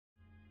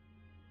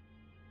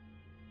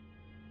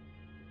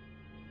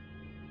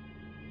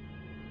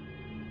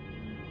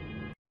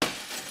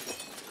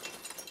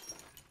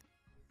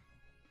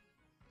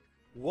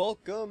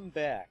Welcome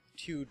back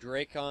to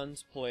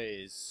Dracon's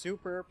Plays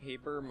Super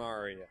Paper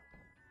Mario.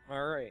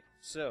 Alright,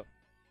 so,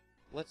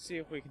 let's see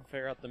if we can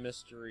figure out the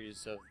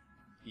mysteries of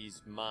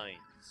these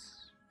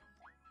mines.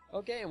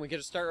 Okay, and we get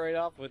to start right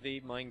off with the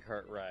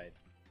minecart ride.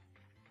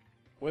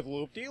 With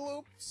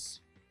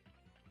loop-de-loops?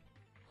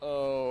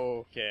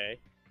 Okay.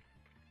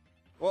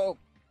 Whoa!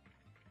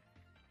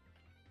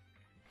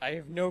 I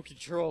have no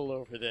control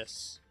over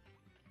this.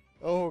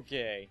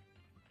 Okay.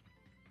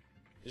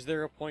 Is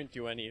there a point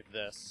to any of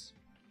this?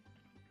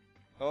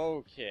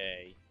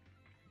 Okay.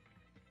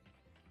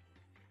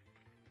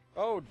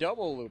 Oh,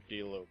 double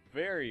loop-de-loop.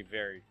 Very,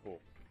 very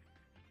cool.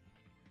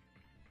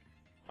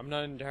 I'm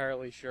not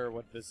entirely sure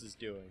what this is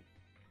doing.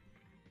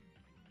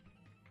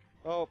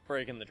 Oh,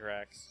 breaking the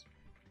tracks.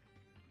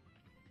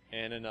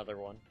 And another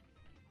one.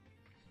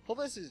 Well,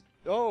 this is...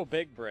 Oh,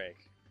 big break.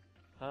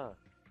 Huh.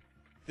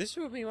 This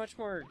would be much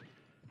more,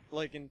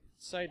 like,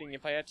 exciting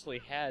if I actually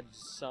had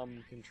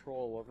some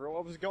control over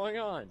what was going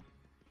on.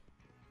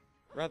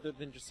 Rather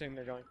than just sitting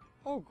there going,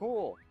 oh,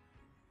 cool.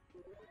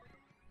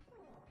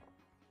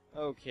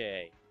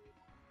 Okay.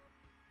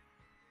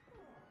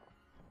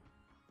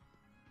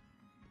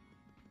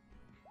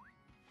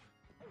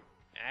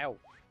 Ow.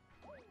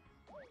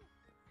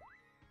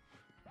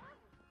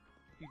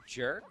 You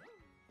jerk.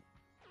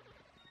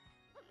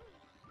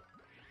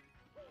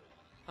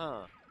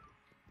 Huh.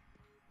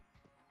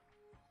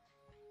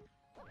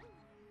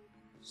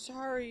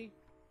 Sorry.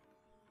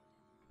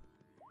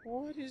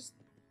 What is...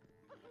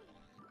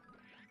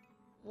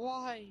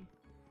 Why?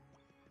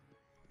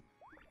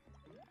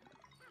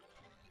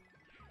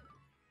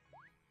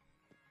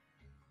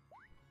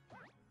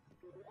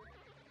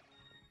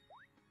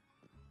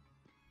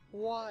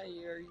 Why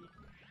are you...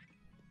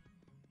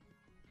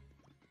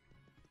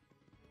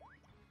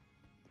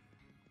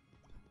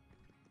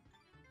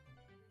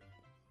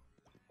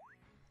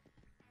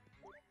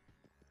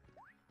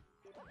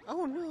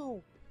 Oh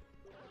no!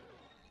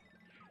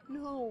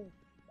 No!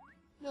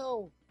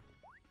 No!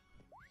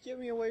 Get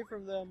me away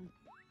from them!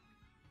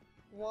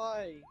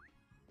 Why?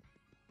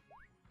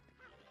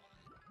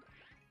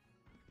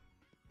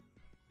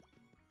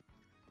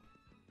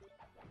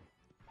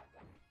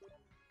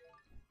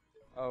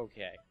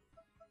 Okay.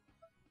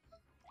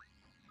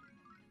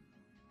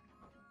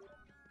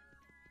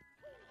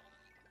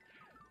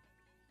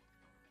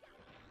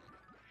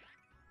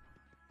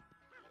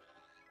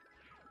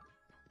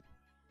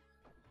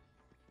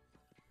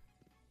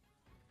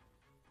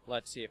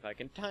 Let's see if I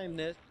can time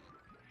this.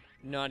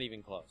 Not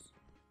even close.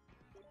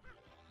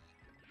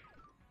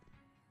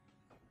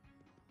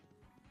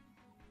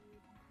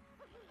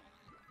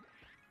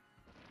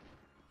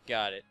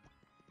 Got it.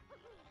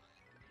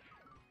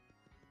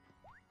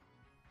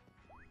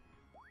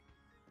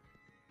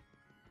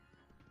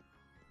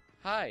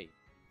 Hi.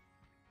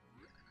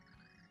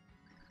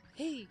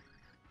 Hey!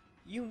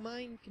 You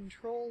mind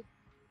control?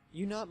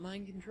 You not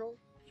mind control?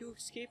 You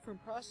escaped from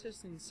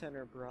processing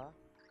center, brah.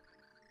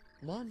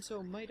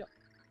 Monzo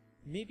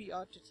maybe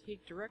ought to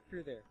take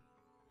director there.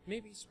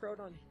 Maybe Sprout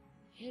on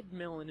head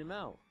melling him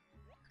out.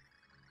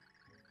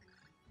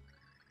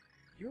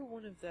 You're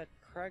one of that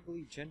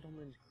Cragley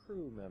gentleman's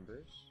crew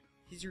members.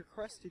 He's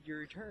requested your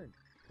return.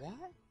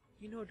 What?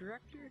 You know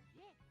director?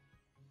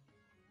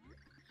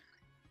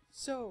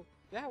 So,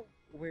 that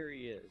where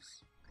he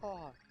is.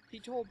 Aw, he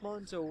told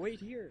Monzo wait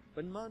here,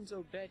 but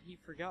Monzo bet he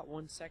forgot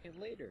 1 second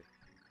later.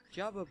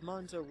 Job of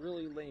Monzo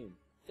really lame.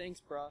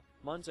 Thanks, brah.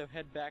 Monzo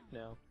head back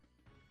now.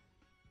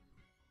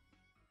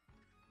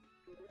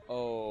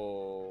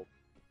 Oh.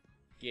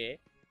 Okay.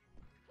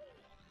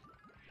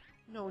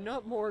 No,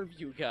 not more of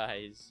you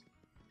guys.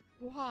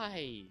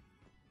 Why?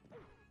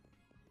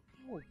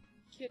 No,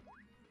 get...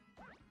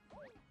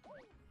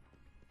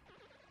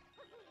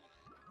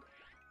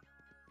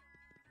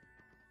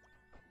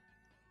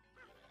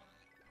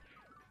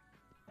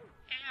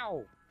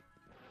 Ow!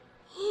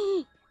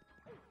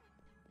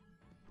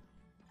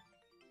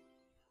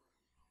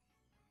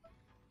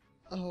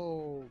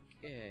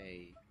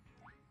 Okay.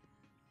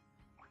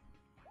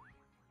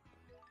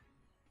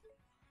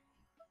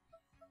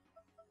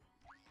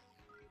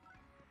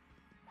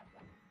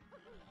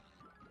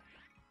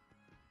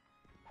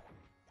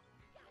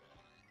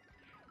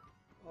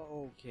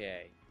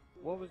 Okay.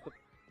 What was the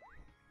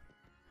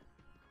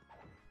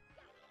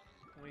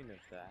point of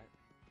that?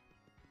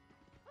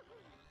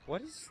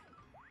 What is...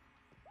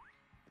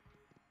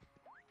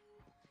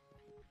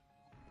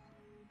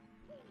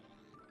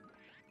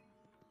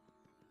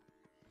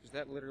 Is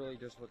that literally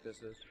just what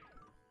this is?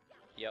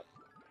 Yep.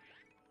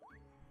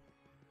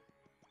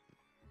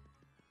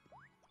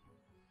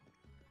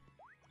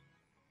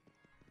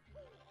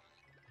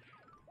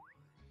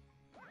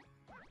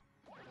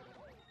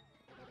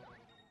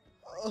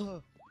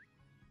 Ugh.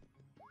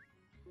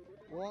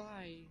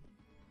 Why?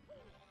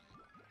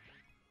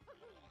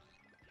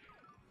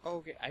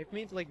 Okay, I've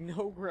made like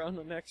no ground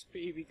on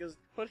XP because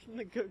putting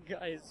the good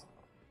guys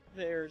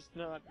there is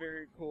not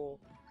very cool.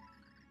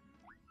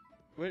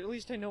 But at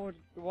least I know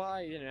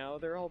why, you know,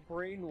 they're all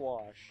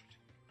brainwashed.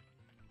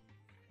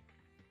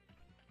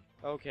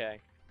 Okay.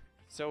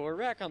 So we're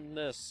back on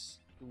this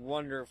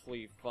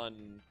wonderfully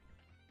fun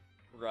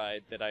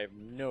ride that I have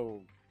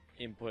no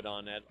input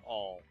on at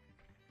all.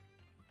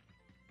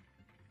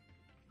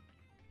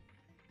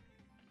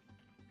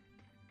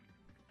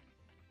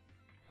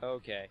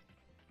 Okay.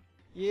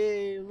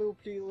 Yay,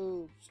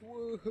 loop-de-loops!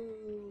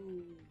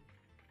 Woohoo!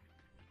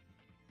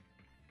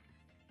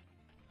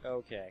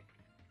 Okay.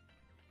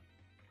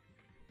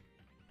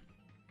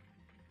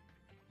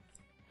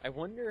 I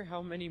wonder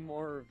how many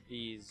more of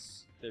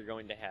these they're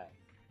going to have.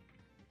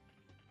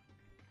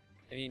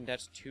 I mean,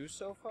 that's 2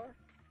 so far?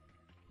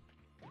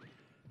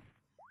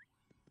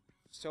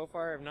 So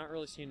far, I've not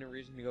really seen a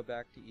reason to go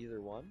back to either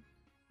one.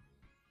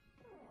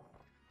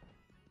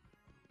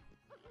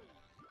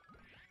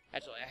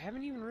 Actually, I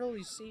haven't even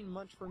really seen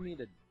much for me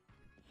to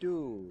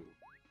do.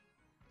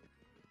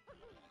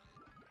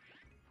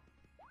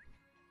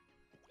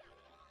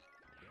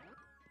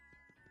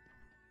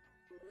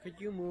 Could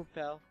you move,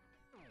 pal?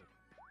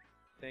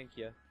 Thank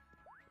you.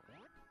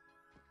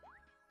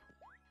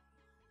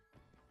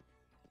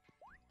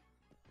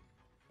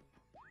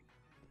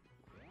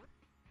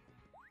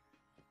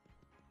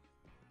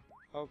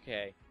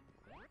 Okay.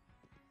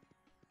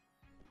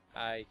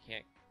 I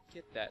can't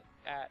get that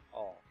at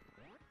all.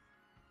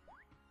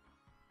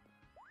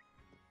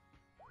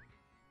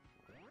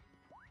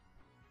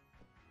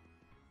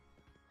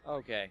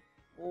 Okay.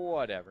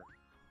 Whatever.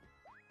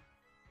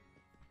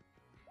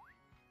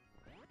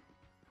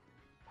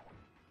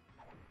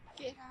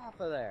 Get off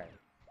of there!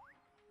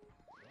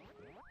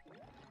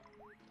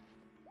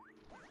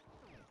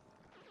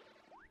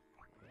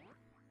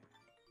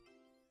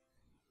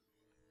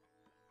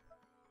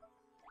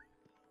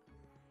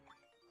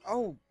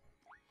 Oh!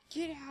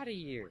 Get out of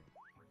here!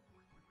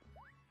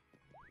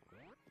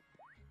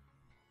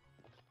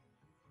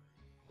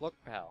 Look,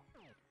 pal.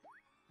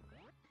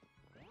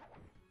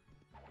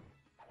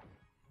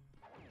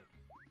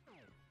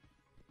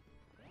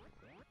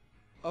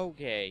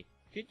 Okay,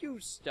 could you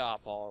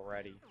stop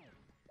already?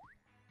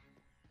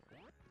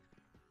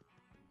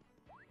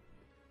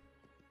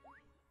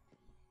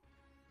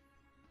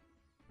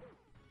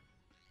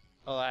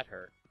 Oh, that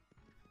hurt.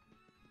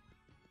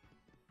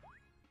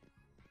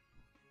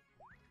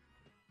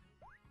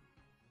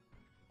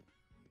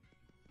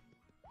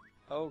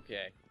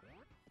 Okay.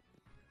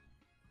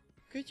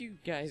 Could you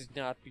guys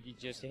not be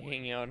just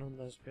hanging out on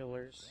those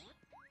pillars?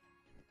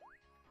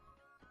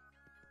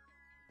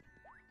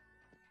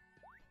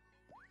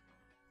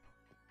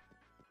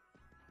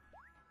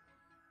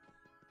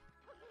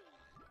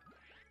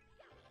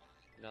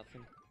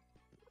 Nothing?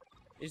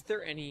 Is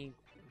there any...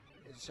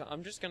 So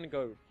I'm just gonna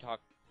go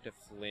talk to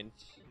Flint.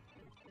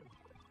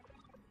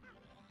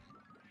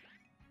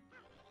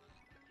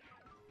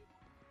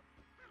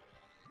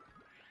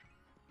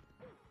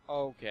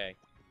 Okay.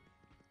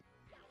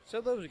 So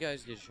those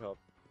guys did show up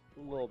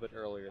a little bit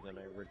earlier than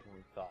I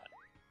originally thought.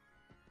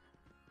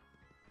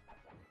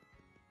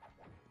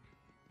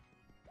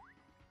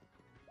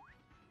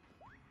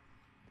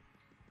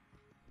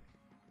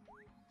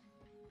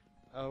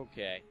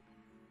 Okay.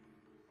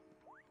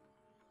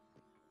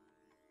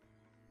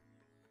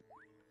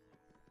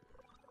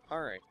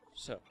 Alright,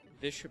 so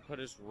this should put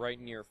us right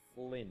near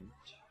Flint.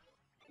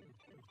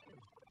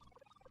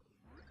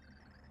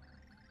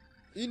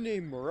 In a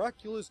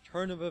miraculous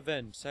turn of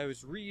events, I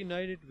was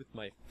reunited with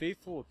my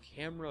faithful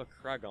camera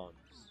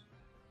Cragons.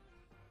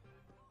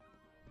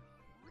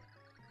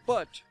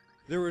 But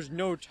there was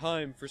no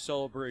time for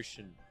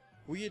celebration.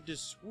 We had to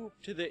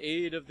swoop to the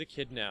aid of the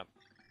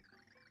kidnapped.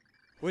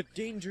 With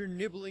danger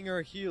nibbling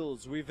our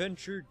heels, we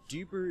ventured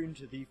deeper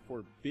into the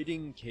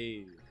forbidding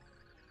cave.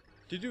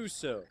 To do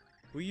so,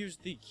 we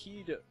used the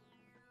key to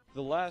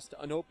the last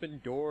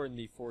unopened door in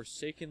the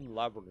Forsaken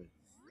Labyrinth.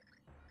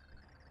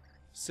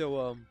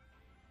 So,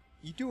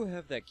 you do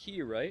have that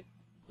key, right?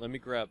 Let me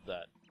grab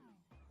that.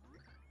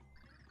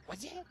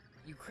 What's that?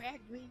 You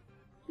cracked me?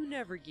 You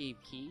never gave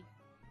key.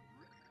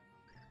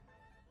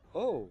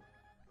 Oh.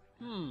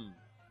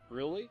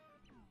 Really?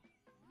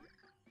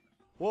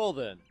 Well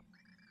then.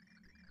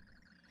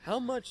 How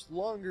much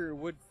longer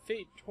would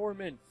fate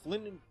torment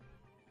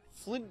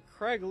Flint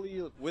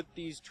Cragley with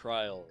these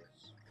trials?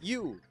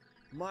 You,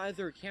 my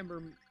other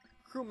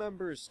crew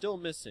member, is still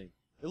missing.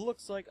 It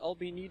looks like I'll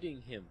be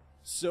needing him.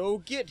 So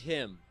get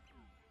him!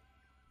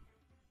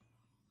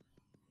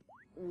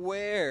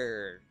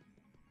 Where?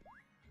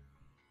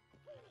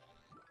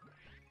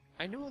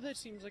 I know that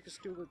seems like a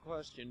stupid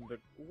question, but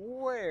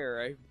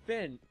where? I've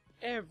been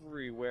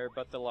everywhere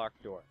but the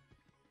locked door.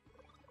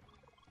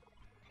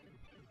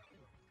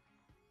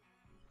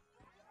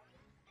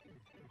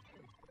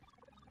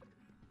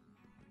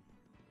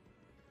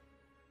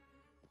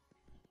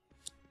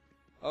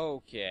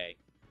 Okay.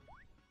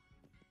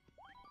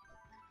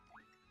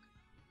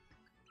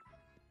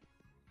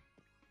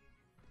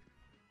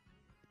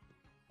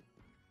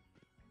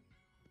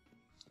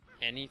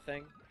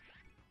 Anything?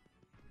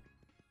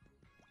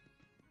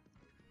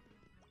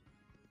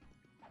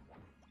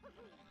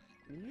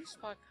 The new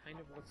spot kind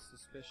of looks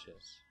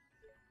suspicious.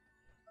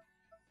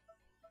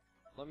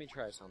 Let me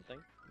try something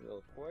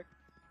real quick.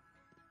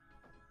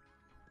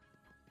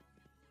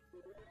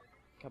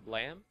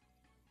 Kablam?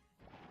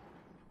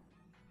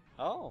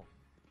 Oh.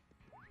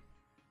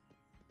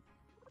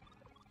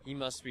 He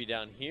must be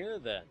down here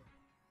then.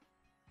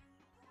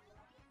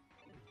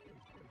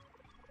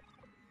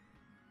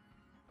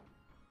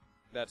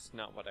 That's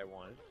not what I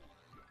wanted.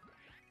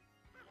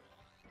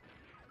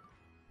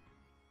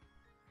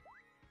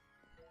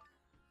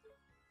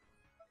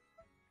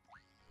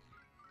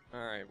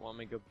 Alright, well,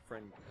 my good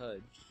friend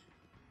Pudge.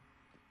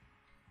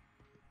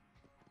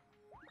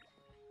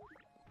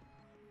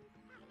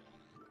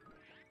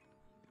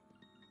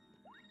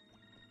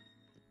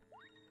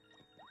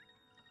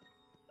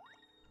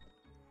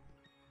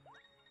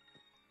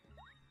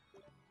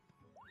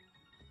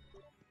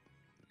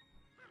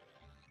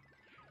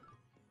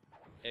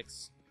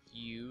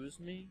 Excuse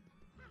me?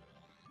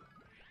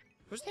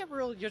 Was that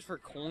really just for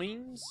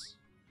coins?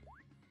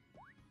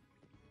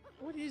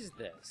 What is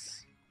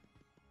this?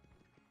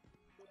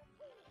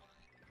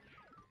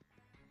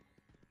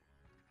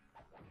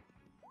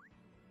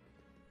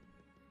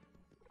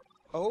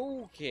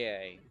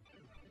 Okay.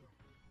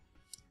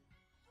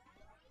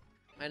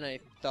 And I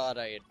thought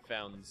I had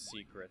found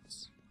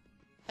secrets.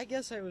 I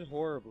guess I was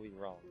horribly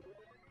wrong.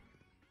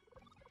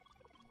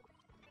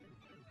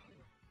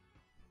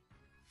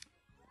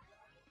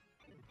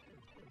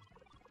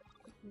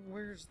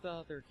 Where's the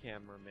other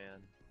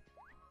cameraman?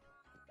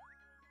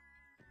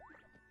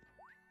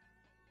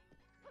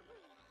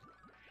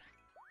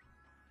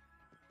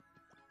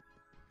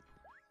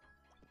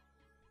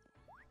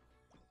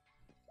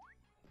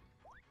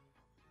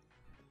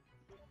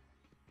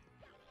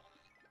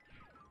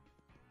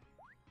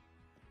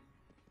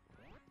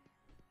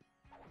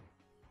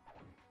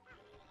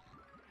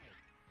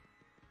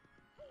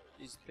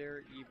 Is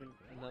there even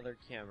another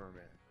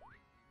cameraman?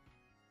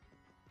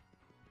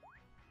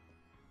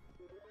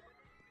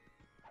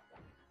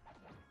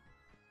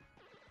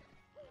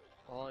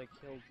 Oh, I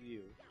killed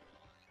you.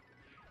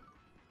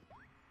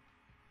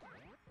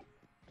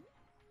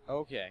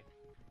 Okay.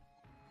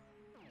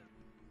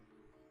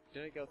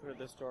 Did I go through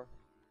this door?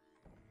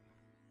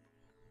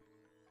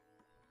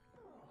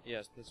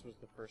 Yes, this was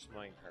the first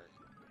minecart.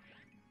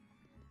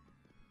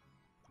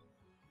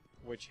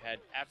 Which had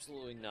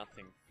absolutely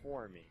nothing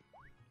for me.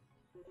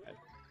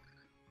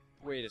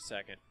 Wait a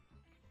second.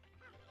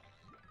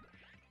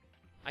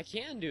 I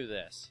can do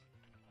this!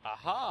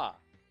 Aha!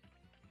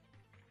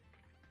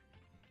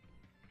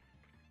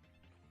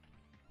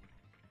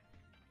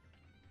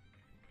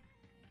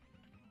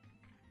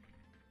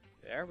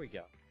 There we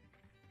go.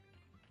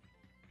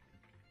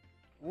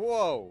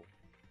 Whoa!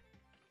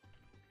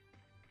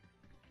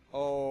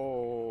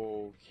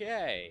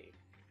 Okay.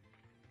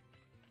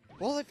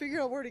 Well, I figured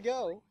out where to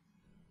go.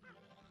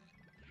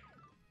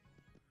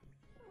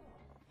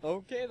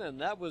 Okay then,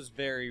 that was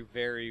very,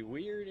 very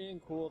weird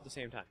and cool at the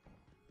same time.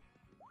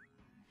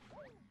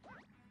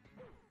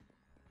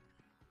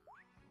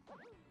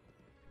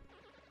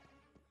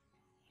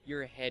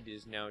 Your head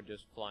is now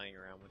just flying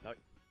around without...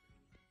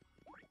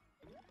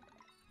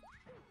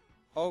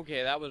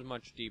 Okay, that was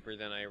much deeper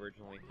than I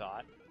originally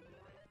thought.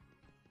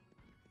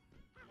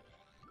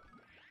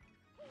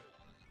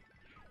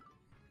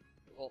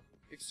 Well,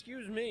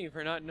 excuse me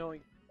for not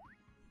knowing...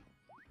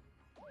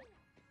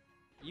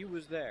 You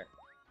was there.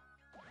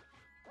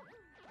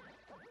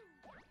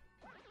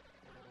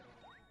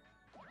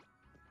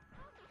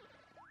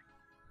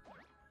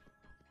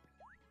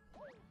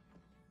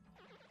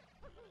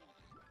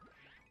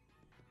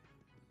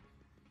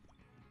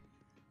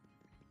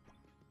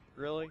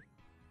 Really?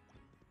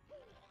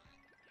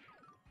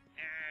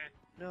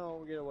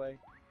 No, get away.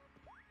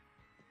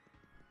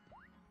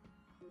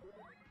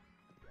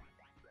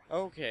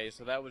 Okay,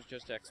 so that was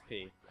just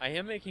XP. I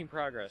am making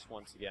progress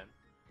once again.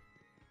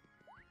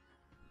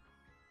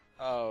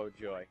 Oh,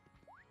 joy.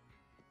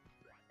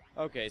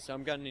 Okay, so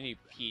I'm gonna need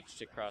Peach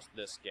to cross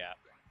this gap.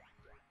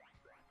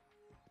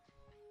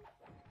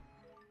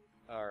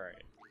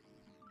 Alright.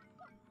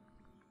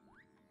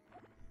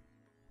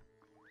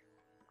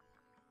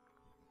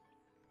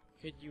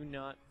 Could you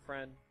not,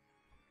 friend?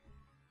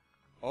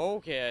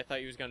 Okay, I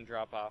thought you was gonna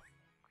drop off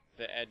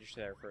the edge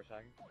there for a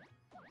second.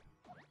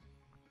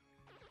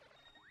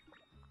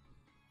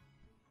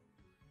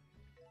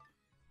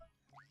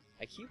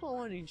 I keep on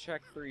wanting to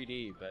check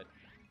 3D, but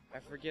I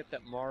forget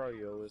that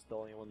Mario is the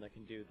only one that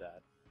can do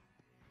that.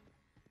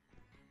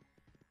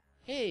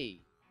 Hey!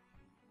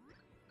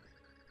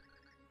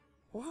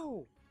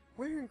 Whoa!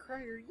 Where in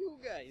cry are you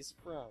guys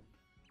from?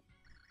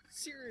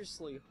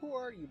 Seriously, who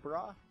are you,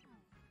 brah?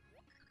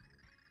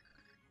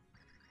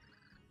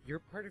 You're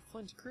part of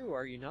Flint's crew,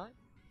 are you not?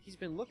 He's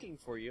been looking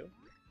for you.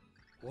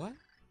 What?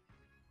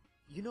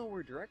 You know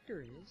where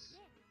Director is?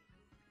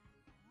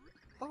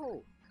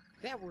 Oh,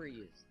 that where he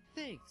is.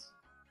 Thanks.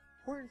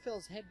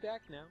 Hornfell's head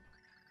back now.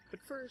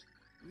 But first,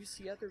 you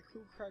see other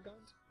crew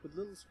Kragons with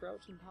little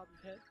sprouts on top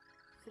of head?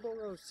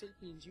 Floro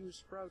Sapiens use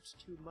sprouts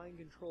to mind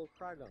control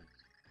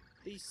Kragons.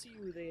 They see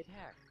you, they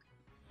attack.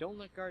 Don't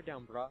let guard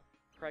down, brah.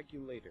 Crag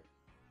you later.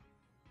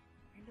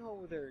 I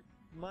know they're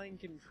mind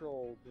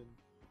controlled and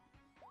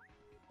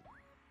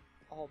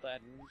all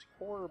that, and it's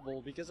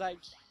horrible because I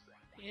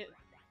can't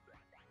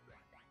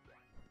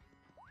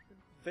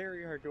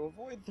very hard to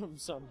avoid them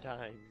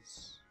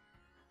sometimes.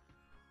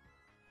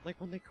 Like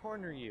when they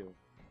corner you.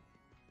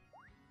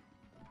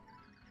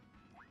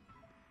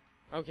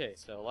 Okay,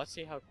 so let's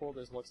see how cool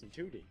this looks in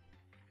 2D.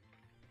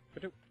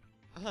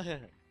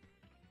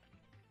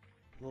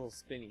 Little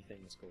spinny thing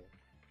is cool.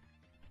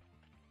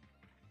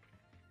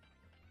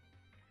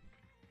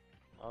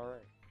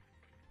 Alright.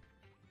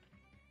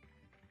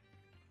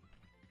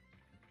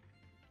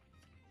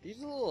 These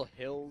little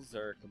hills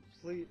are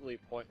completely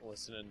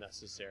pointless and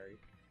unnecessary.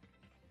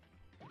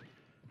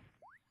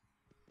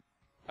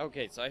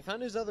 Okay, so I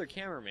found his other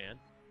cameraman.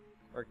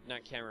 Or,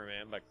 not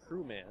cameraman, but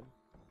crewman.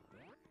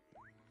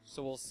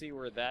 So we'll see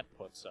where that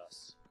puts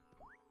us.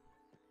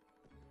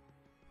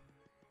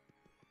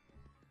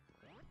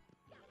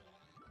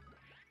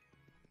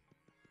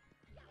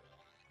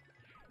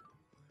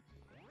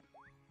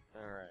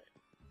 Alright.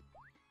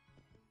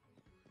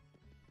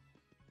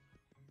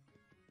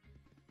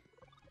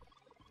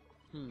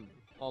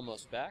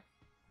 Almost back.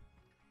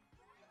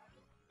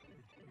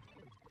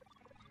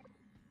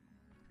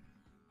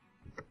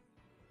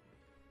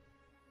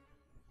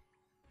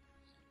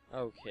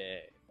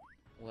 Okay,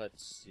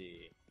 let's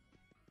see.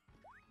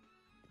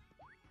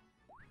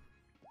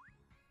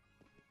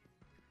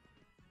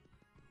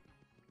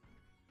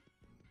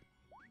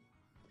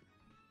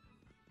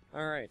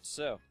 Alright,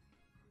 so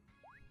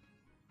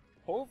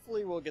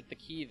hopefully we'll get the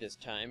key this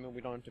time and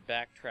we don't have to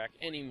backtrack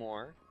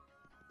anymore.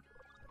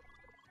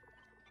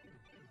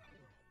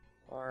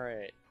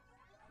 Alright,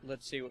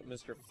 let's see what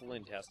Mr.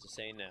 Flint has to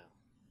say now.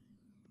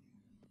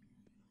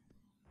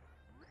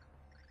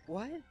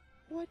 What?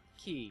 What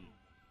key?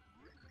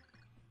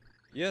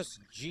 Yes,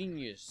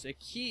 genius, a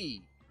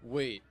key!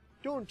 Wait,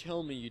 don't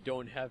tell me you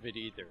don't have it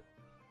either.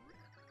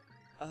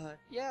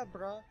 Yeah,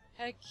 bruh,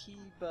 had key,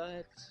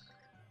 but...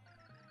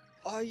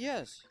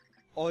 yes.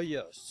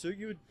 Yes, so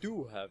you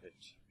do have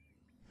it.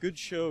 Good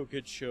show,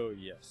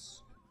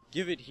 yes.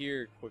 Give it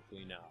here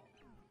quickly now.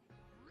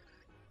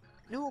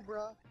 No,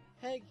 bruh,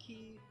 had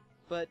key,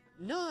 but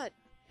not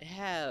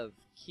have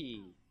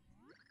key.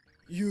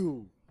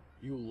 You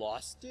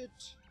lost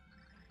it?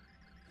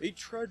 A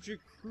tragic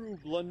crew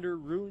blunder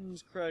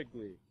ruins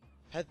Cragley.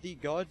 Hath the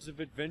gods of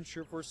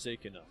adventure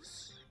forsaken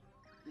us?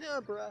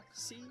 Nah, bruh,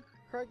 see?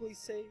 Cragley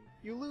say,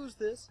 you lose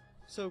this,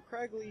 so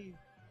Cragley,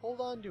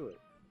 hold on to it.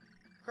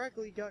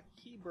 Cragley got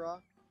key, brah.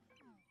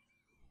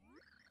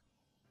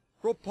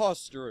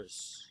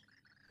 Preposterous!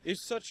 If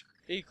such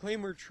a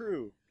claim were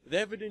true, the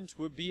evidence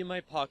would be in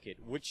my pocket,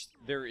 which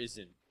there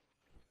isn't.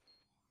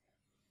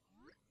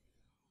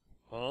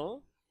 Huh?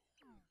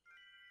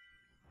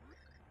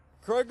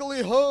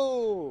 CRAGLEY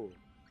HO!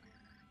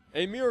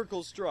 A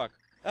miracle struck,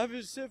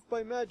 as if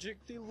by magic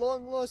the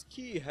long-lost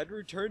key had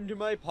returned to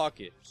my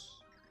pocket.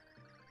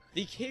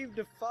 The cave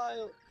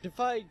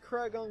defied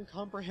Cragon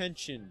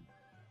comprehension.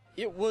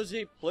 It was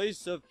a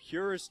place of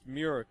purest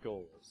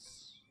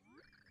miracles.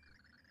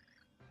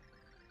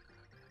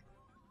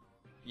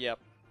 Yep.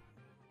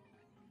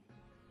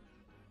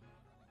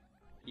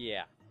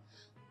 Yeah.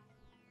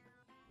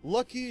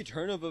 Lucky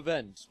turn of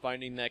events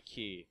finding that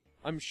key.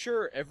 I'm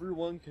sure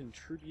everyone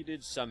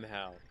contributed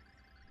somehow.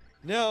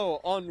 Now,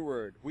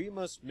 onward, we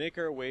must make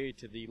our way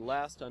to the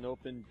last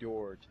unopened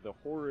door to the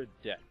horrid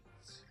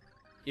depths.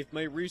 If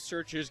my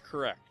research is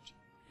correct,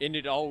 and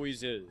it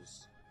always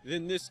is,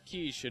 then this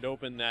key should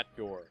open that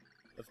door.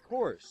 Of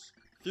course,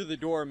 through the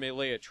door may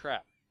lay a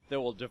trap that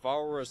will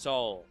devour us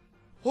all.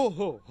 Ho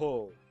ho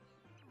ho!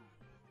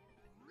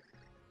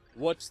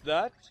 What's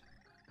that?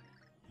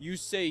 You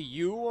say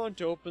you want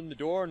to open the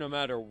door no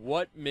matter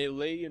what may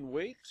lay in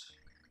wait?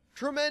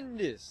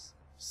 Tremendous!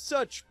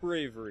 Such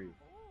bravery!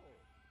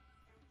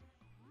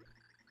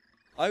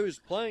 I was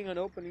planning on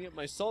opening it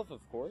myself,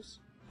 of course,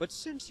 but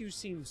since you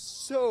seem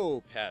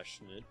so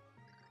passionate,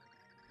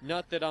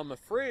 not that I'm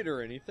afraid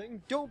or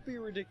anything, don't be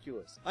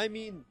ridiculous. I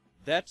mean,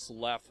 that's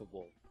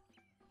laughable.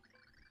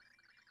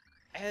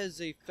 As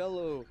a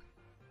fellow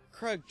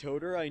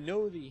Cragtoader, I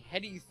know the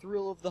heady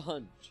thrill of the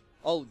hunt.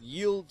 I'll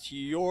yield to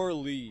your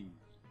lead.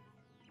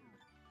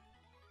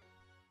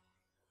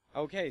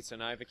 Okay, so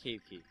now I have a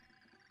cave key.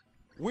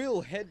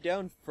 We'll head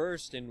down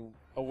first and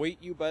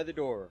await you by the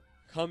door.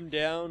 Come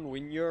down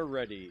when you're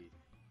ready.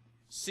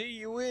 See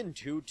you in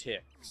 2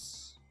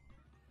 ticks.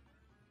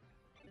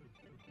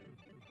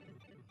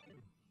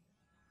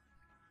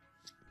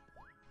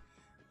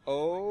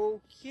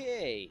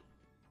 Okay.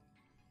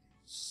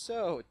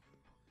 So,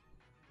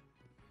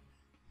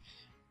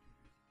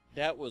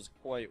 that was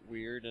quite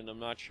weird, and I'm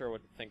not sure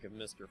what to think of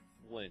Mr.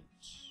 Flint.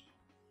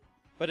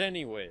 But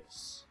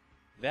anyways,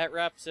 that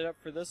wraps it up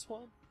for this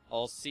one.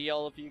 I'll see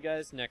all of you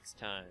guys next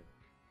time.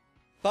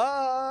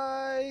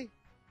 Bye!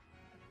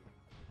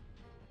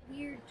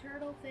 Weird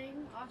turtle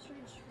thing, ostrich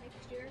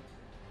mixture.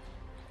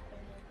 I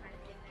don't know what kind of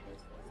thing that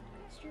is, but it's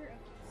a mixture of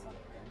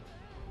something.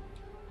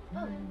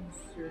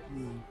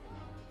 Certainly.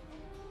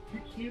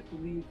 You can't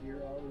believe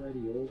you're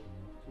already open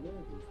to one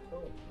of these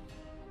toys.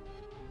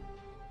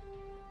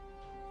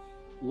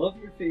 Love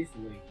your face,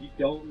 Link. You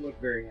don't look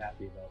very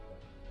happy about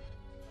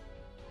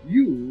that.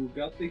 You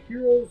got the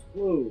hero's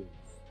clothes.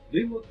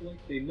 They look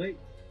like they might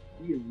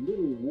be a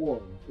little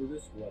warm for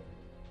this weather.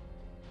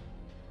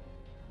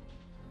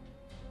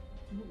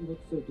 Don't look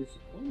so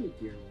disappointed,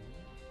 dear one.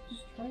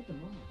 Just try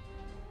them on.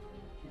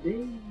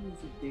 Today is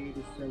a day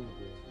to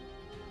celebrate.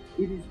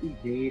 It is the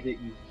day that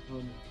you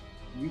become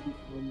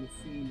the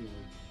senior,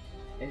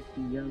 as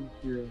the young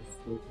hero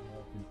spoken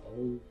of in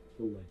all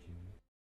the legends.